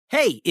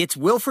Hey, it's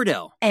Will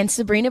Friedle. And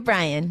Sabrina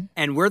Bryan.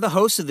 And we're the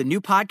hosts of the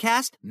new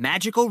podcast,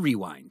 Magical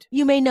Rewind.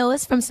 You may know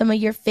us from some of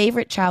your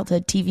favorite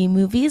childhood TV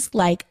movies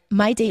like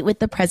My Date with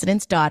the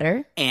President's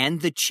Daughter.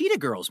 And the Cheetah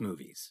Girls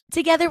movies.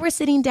 Together, we're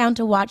sitting down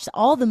to watch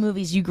all the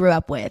movies you grew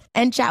up with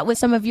and chat with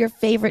some of your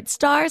favorite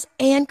stars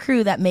and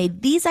crew that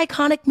made these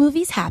iconic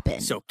movies happen.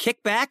 So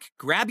kick back,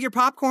 grab your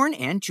popcorn,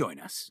 and join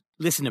us.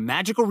 Listen to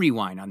Magical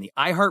Rewind on the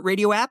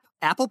iHeartRadio app,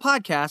 Apple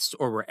Podcasts,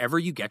 or wherever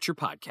you get your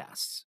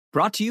podcasts.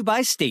 Brought to you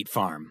by State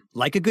Farm.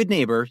 Like a good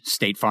neighbor,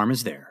 State Farm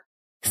is there.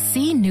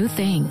 See new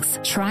things,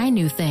 try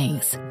new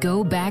things,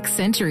 go back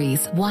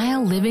centuries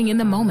while living in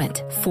the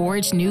moment,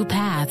 forge new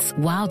paths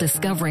while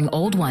discovering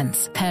old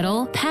ones,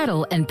 pedal,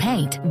 paddle, and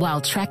paint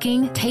while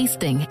trekking,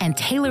 tasting, and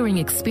tailoring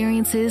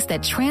experiences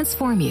that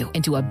transform you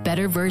into a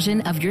better version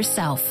of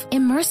yourself.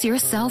 Immerse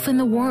yourself in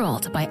the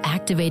world by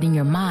activating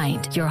your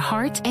mind, your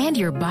heart, and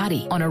your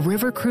body on a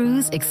river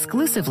cruise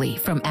exclusively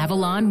from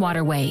Avalon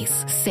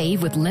Waterways.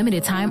 Save with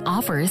limited time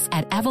offers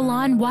at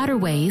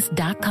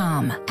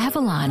AvalonWaterways.com.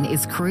 Avalon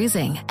is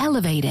cruising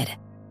elevated.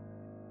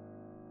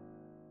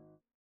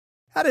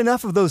 Had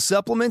enough of those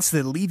supplements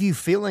that leave you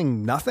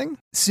feeling nothing?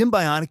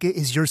 Symbiotica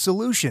is your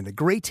solution to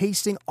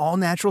great-tasting,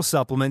 all-natural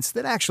supplements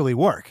that actually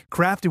work.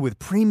 Crafted with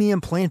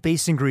premium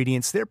plant-based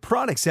ingredients, their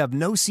products have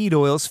no seed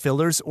oils,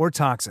 fillers, or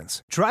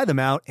toxins. Try them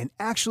out and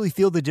actually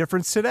feel the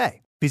difference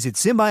today. Visit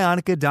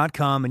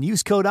Symbiotica.com and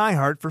use code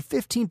IHEART for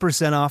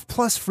 15% off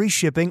plus free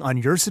shipping on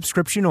your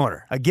subscription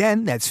order.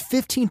 Again, that's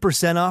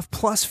 15% off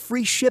plus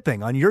free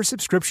shipping on your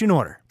subscription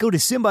order. Go to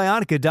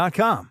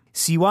Symbiotica.com,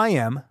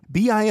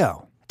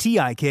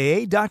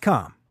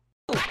 Symbiotika.com.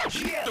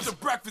 It's the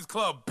Breakfast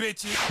Club,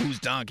 bitches. Who's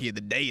Donkey of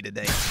the Day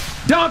today?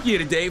 Donkey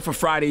of the Day for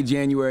Friday,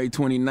 January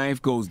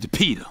 29th goes to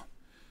PETA.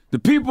 The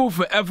People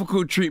for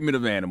Ethical Treatment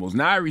of Animals.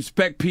 Now, I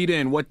respect PETA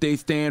and what they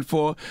stand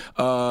for.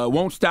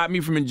 Won't stop me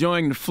from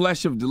enjoying the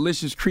flesh of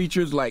delicious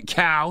creatures like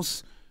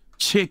cows,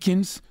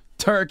 chickens,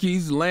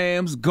 turkeys,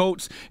 lambs,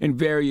 goats, and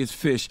various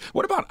fish.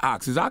 What about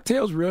ox? Is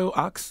oxtails real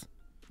ox?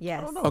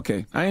 Yes.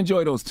 Okay, I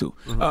enjoy those too.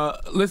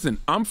 Listen,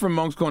 I'm from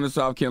Moncks Corner,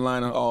 South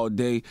Carolina all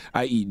day.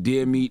 I eat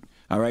deer meat.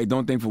 All right,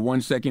 don't think for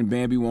 1 second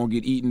Bambi won't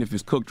get eaten if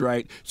it's cooked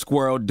right.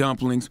 Squirrel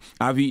dumplings.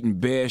 I've eaten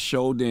bear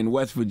shoulder in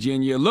West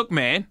Virginia. Look,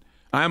 man.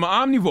 I'm an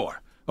omnivore,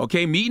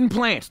 okay? Meat and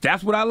plants,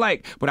 that's what I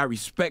like. But I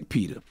respect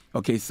PETA,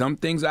 okay? Some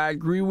things I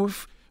agree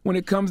with when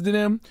it comes to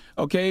them,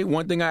 okay?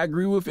 One thing I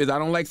agree with is I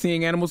don't like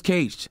seeing animals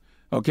caged,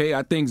 okay?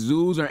 I think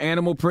zoos are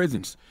animal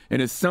prisons.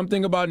 And it's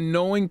something about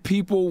knowing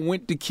people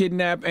went to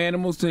kidnap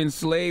animals to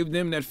enslave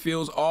them that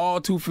feels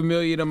all too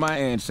familiar to my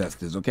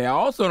ancestors, okay? I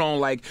also don't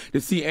like to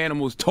see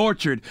animals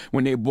tortured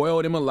when they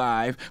boil them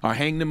alive or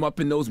hang them up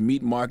in those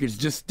meat markets,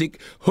 just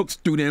stick hooks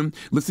through them,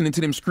 listening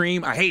to them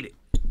scream. I hate it,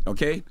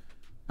 okay?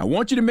 I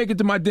want you to make it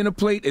to my dinner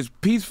plate as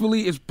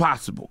peacefully as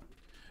possible.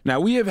 Now,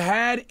 we have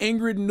had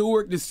Ingrid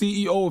Newark, the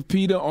CEO of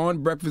PETA, on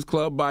Breakfast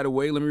Club, by the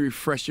way. Let me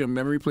refresh your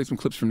memory, play some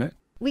clips from that.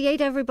 We ate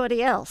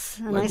everybody else,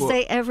 and Like I what?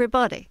 say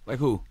everybody. Like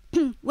who?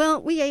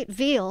 Well, we ate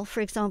veal,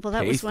 for example.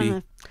 That was one Tasty.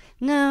 of...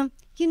 No,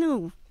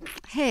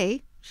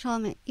 hey,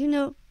 Charlotte,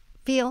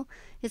 veal,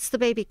 it's the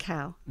baby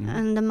cow,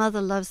 and the mother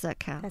loves that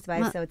cow. That's why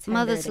it's so tender.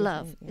 Mother's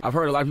love. I've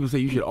heard a lot of people say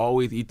you should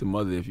always eat the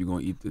mother if you're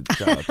going to eat the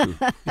child, too.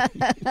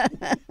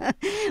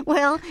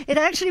 Well, it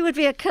actually would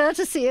be a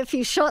courtesy if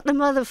you shot the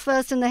mother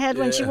first in the head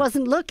when she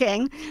wasn't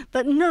looking.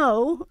 But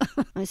no,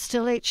 I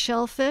still ate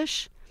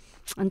shellfish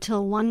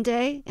until one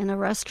day in a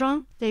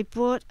restaurant, they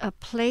brought a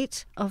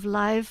plate of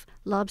live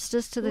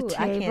lobsters to the table.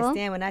 I can't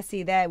stand when I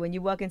see that. When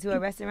you walk into a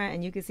restaurant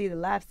and you can see the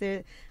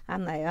lobster,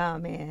 I'm like, oh,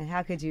 man,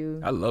 how could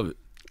you? I love it.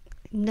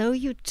 No,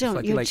 you don't.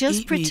 like you're you're like,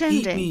 just "Eat me, eat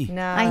pretending. me."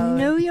 No. I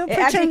know you're It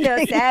actually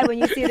pretending. feels sad when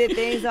you see the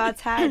things all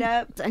tied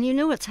up. And you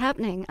know what's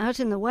happening out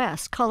in the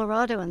West,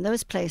 Colorado and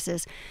those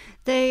places.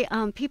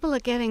 People are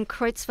getting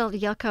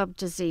Creutzfeldt-Jakob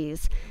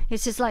disease.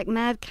 It's just like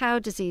mad cow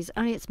disease,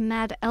 only it's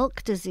mad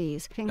elk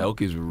disease.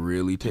 Elk is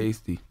really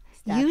tasty.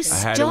 You I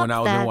stop had it when I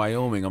was that. in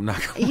Wyoming. I'm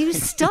not gonna You lie.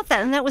 stop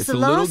that, and that was It's the a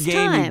little last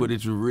gamey, time. but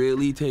it's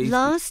really tasty.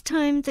 Last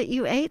time that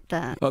you ate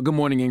that. Good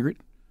morning, Ingrid.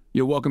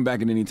 You're welcome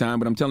back at any time,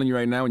 but I'm telling you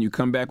right now, when you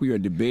come back, we are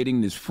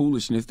debating this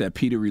foolishness that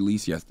PETA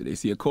released yesterday.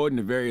 See, according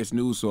to various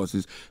news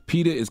sources,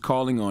 PETA is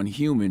calling on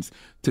humans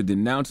to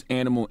denounce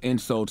animal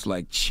insults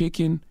like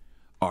chicken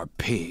or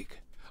pig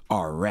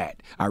or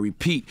rat. I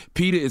repeat,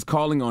 PETA is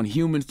calling on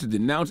humans to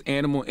denounce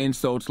animal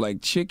insults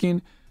like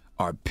chicken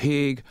or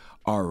pig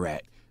or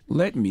rat.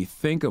 Let me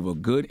think of a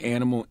good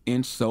animal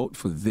insult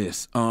for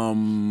this.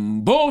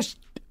 Bullshit.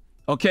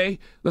 Okay,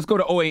 let's go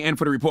to OAN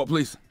for the report,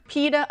 please.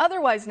 PETA,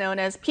 otherwise known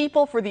as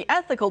People for the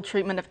Ethical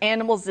Treatment of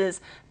Animals,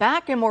 is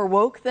back and more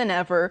woke than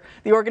ever.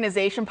 The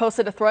organization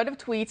posted a thread of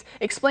tweets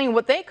explaining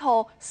what they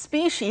call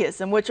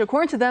speciesism, which,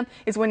 according to them,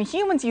 is when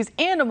humans use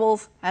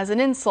animals as an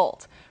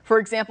insult. For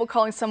example,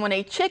 calling someone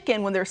a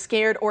chicken when they're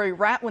scared or a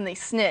rat when they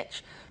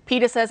snitch.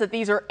 PETA says that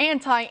these are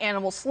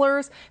anti-animal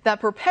slurs that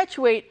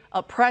perpetuate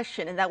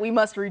oppression and that we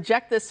must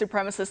reject this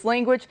supremacist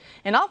language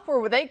and opt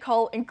for what they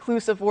call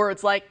inclusive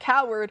words like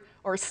coward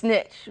or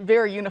snitch.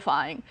 Very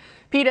unifying.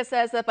 PETA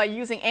says that by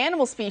using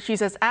animal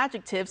species as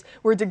adjectives,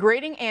 we're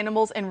degrading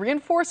animals and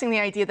reinforcing the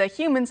idea that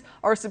humans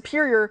are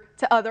superior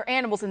to other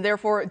animals and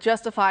therefore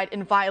justified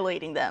in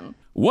violating them.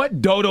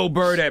 What dodo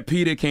bird at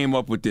PETA came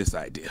up with this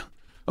idea?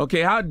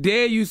 Okay, how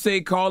dare you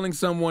say calling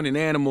someone an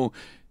animal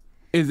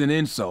is an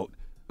insult?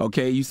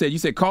 Okay, you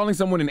said calling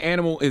someone an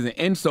animal is an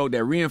insult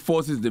that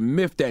reinforces the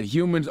myth that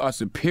humans are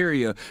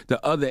superior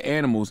to other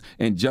animals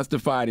and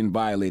justified in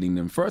violating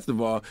them. First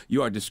of all,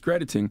 you are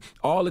discrediting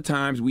all the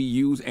times we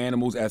use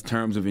animals as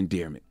terms of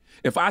endearment.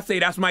 If I say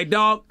that's my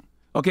dog,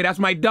 okay, that's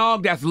my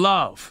dog, that's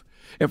love.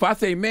 If I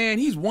say, man,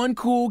 he's one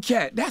cool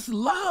cat, that's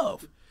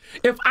love.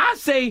 If I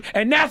say,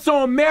 and that's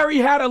on Mary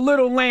Had a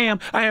Little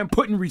Lamb, I am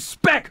putting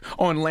respect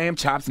on Lamb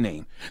Chop's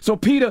name. So,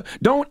 PETA,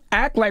 don't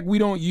act like we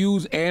don't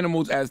use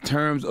animals as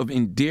terms of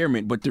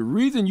endearment. But the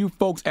reason you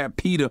folks at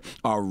PETA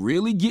are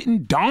really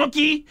getting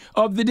donkey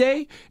of the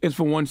day is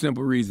for one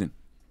simple reason.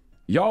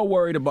 Y'all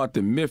worried about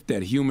the myth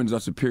that humans are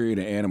superior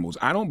to animals.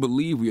 I don't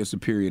believe we are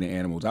superior to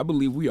animals. I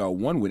believe we are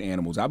one with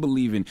animals. I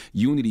believe in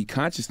unity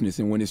consciousness.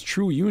 And when it's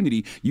true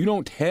unity, you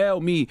don't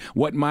tell me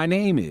what my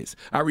name is.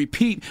 I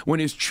repeat, when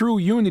it's true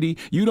unity,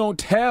 you don't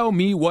tell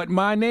me what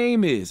my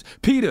name is.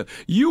 PETA,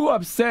 you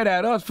upset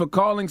at us for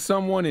calling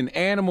someone an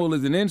animal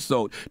is an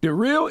insult. The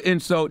real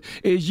insult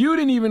is you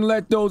didn't even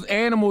let those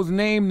animals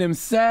name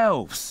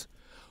themselves.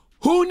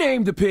 Who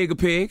named the pig a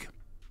pig?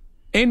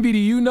 Envy, do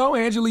you know?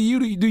 Angela,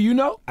 do you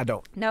know? I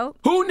don't. Nope.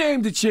 Who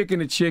named the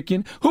chicken a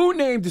chicken? Who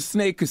named the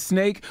snake a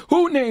snake?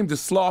 Who named the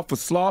sloth a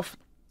sloth?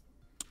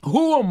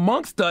 Who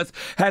amongst us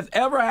has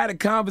ever had a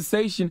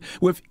conversation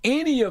with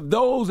any of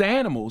those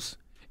animals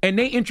and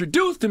they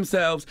introduced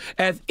themselves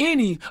as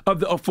any of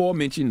the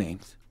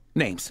aforementioned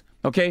names?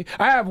 Okay?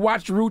 I have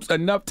watched Roots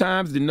enough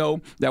times to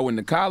know that when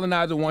the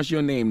colonizer wants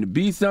your name to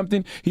be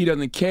something, he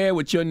doesn't care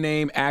what your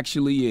name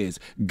actually is.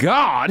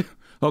 God,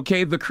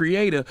 okay, the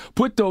creator,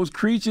 put those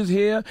creatures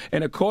here,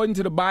 and according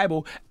to the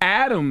Bible,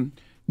 Adam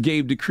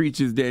gave the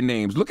creatures their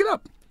names. Look it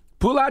up.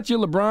 Pull out your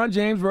LeBron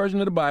James version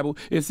of the Bible.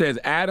 It says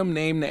Adam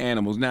named the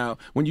animals. Now,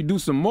 when you do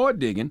some more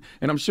digging,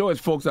 and I'm sure there's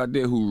folks out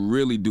there who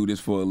really do this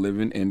for a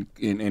living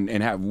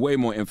and have way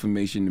more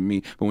information than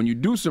me, but when you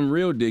do some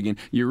real digging,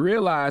 you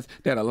realize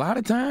that a lot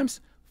of times,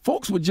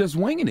 folks were just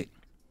winging it.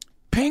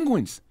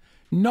 Penguins.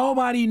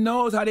 Nobody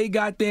knows how they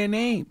got their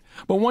name.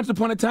 But once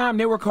upon a time,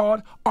 they were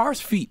called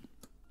arse feet.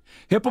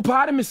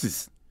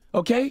 Hippopotamuses,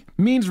 okay,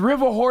 means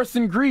river horse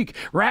in Greek.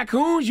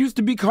 Raccoons used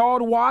to be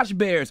called wash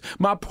bears.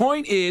 My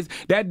point is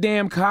that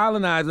damn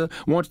colonizer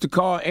wants to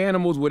call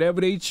animals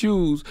whatever they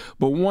choose,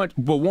 but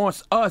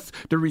wants us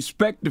to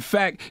respect the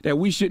fact that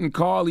we shouldn't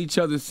call each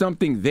other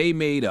something they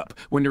made up.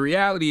 When the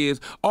reality is,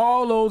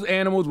 all those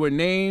animals were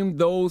named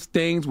those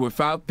things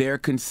without their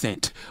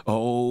consent.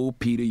 Oh,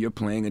 PETA, you're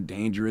playing a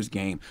dangerous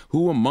game.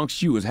 Who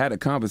amongst you has had a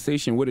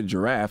conversation with a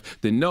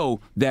giraffe to know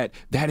that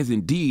that is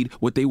indeed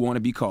what they want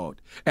to be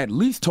called? At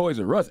least Toys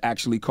R Us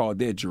actually called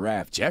their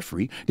giraffe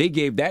Jeffrey. They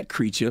gave that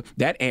creature,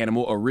 that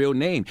animal, a real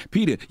name.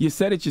 PETA, you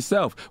said it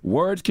yourself.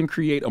 Words can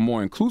create a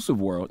more inclusive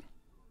world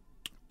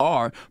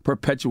or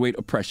perpetuate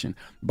oppression.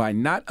 By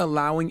not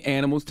allowing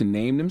animals to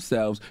name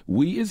themselves,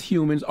 we as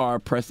humans are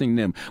oppressing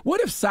them. What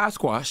if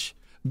Sasquatch,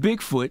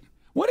 Bigfoot,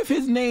 what if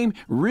his name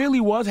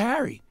really was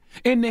Harry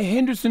and the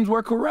Hendersons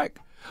were correct?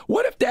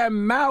 What if that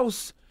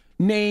mouse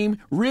name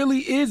really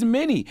is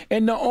Minnie,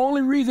 and the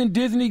only reason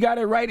Disney got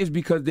it right is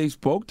because they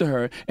spoke to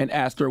her and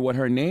asked her what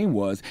her name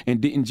was and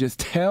didn't just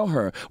tell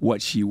her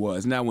what she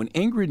was. Now, when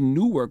Ingrid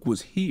Newkirk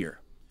was here,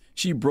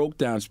 she broke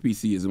down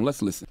speciesism.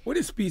 Let's listen. What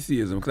is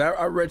speciesism? Because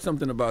I read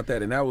something about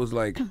that, and that was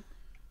like,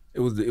 it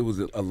was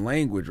a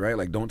language, right?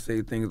 Like, don't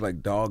say things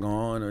like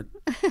doggone or...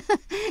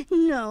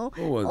 No,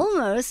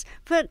 almost,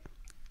 but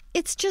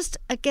it's just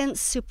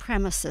against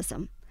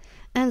supremacism.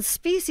 And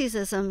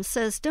speciesism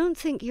says don't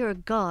think you're a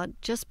god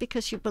just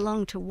because you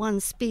belong to one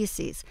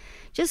species.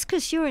 Just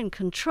because you're in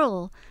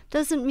control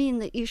doesn't mean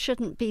that you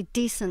shouldn't be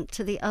decent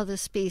to the other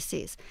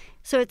species.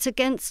 So it's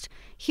against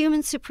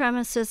human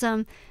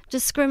supremacism,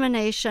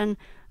 discrimination,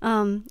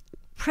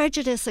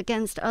 prejudice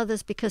against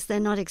others because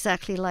they're not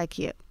exactly like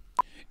you.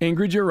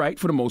 Ingrid, you're right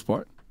for the most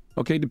part.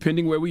 Okay,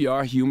 depending where we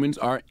are, humans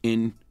are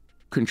in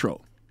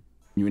control.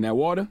 You in that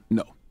water?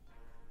 No.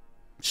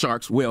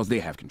 Sharks, whales,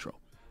 they have control.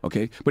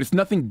 Okay, but it's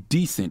nothing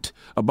decent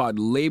about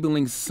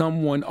labeling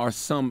someone or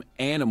some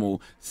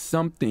animal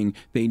something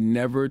they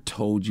never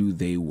told you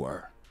they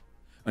were.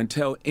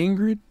 Until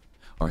Ingrid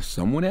or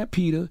someone at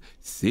PETA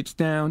sits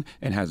down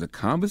and has a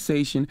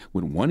conversation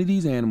with one of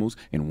these animals,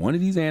 and one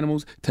of these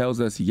animals tells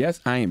us,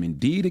 yes, I am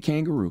indeed a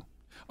kangaroo,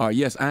 or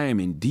yes, I am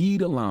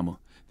indeed a llama,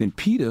 then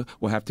PETA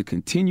will have to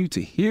continue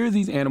to hear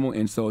these animal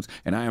insults,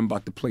 and I am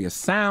about to play a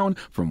sound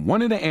from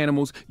one of the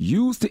animals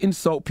used to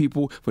insult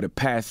people for the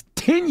past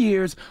 10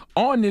 years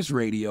on this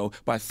radio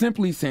by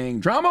simply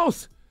saying,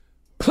 Dramos,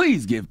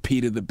 please give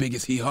PETA the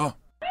biggest hee-haw.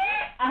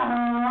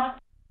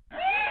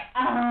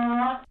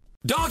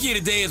 Donkey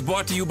Today is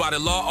brought to you by the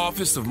law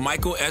office of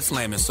Michael S.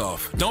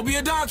 Lamonsoff. Don't be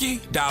a donkey.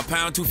 Dial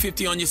pound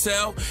 250 on your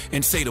cell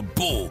and say the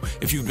bull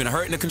if you've been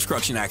hurt in a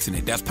construction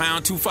accident. That's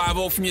pound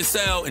 250 from your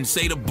cell and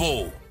say the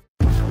bull.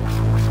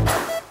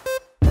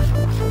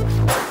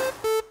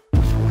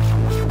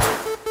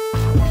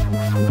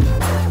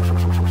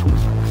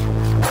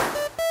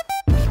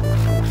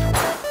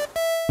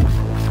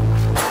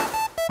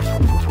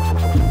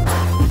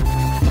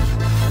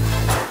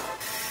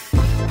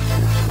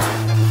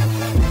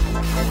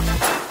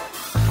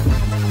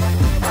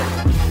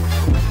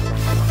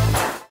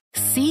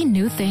 See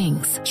new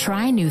things,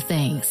 try new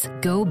things,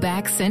 go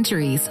back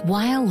centuries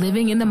while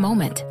living in the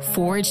moment,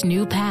 forge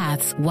new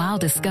paths while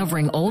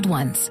discovering old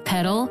ones,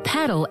 pedal,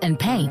 paddle, and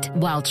paint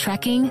while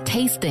trekking,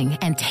 tasting,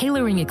 and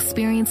tailoring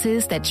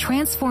experiences that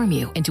transform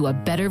you into a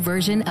better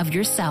version of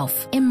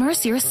yourself.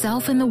 Immerse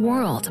yourself in the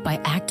world by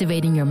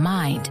activating your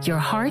mind, your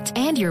heart,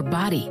 and your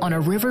body on a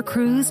river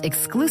cruise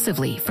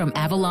exclusively from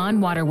Avalon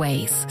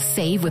Waterways.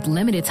 Save with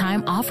limited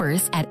time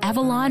offers at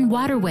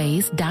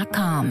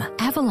AvalonWaterways.com.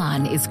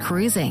 Avalon is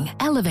cruising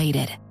elevated.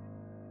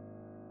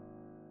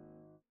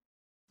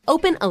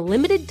 Open a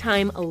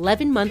limited-time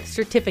 11-month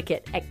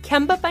certificate at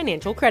Kemba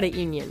Financial Credit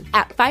Union.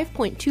 At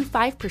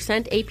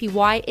 5.25%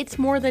 APY, it's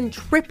more than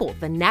triple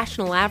the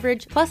national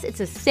average, plus it's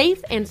a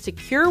safe and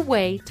secure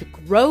way to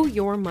grow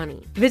your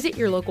money. Visit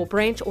your local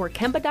branch or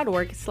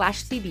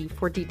kemba.org/cb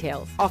for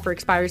details. Offer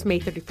expires May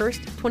 31st,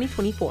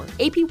 2024.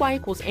 APY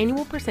equals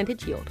annual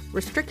percentage yield.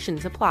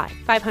 Restrictions apply.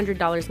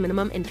 $500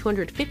 minimum and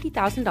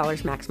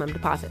 $250,000 maximum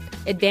deposit.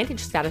 Advantage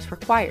status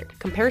required.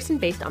 Comparison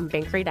based on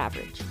bank rate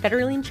average.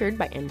 Federally insured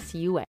by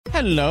NCUA.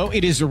 Hello,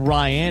 it is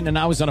Ryan, and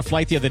I was on a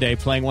flight the other day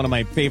playing one of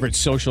my favorite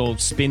social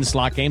spin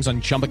slot games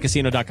on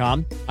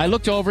ChumbaCasino.com. I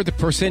looked over at the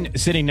person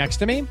sitting next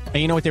to me, and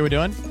you know what they were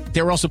doing?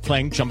 They were also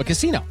playing Chumba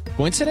Casino.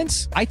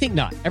 Coincidence? I think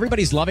not.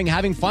 Everybody's loving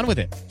having fun with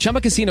it.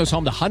 Chumba Casino is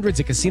home to hundreds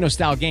of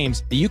casino-style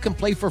games that you can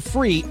play for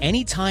free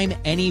anytime,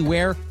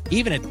 anywhere,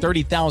 even at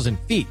 30,000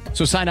 feet.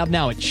 So sign up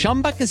now at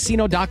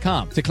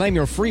ChumbaCasino.com to claim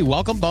your free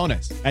welcome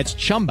bonus. That's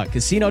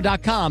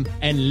ChumbaCasino.com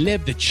and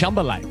live the Chumba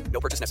life. No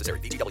purchase necessary.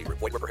 VGW.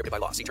 Void where prohibited by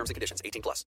law. See terms and conditions. 18+.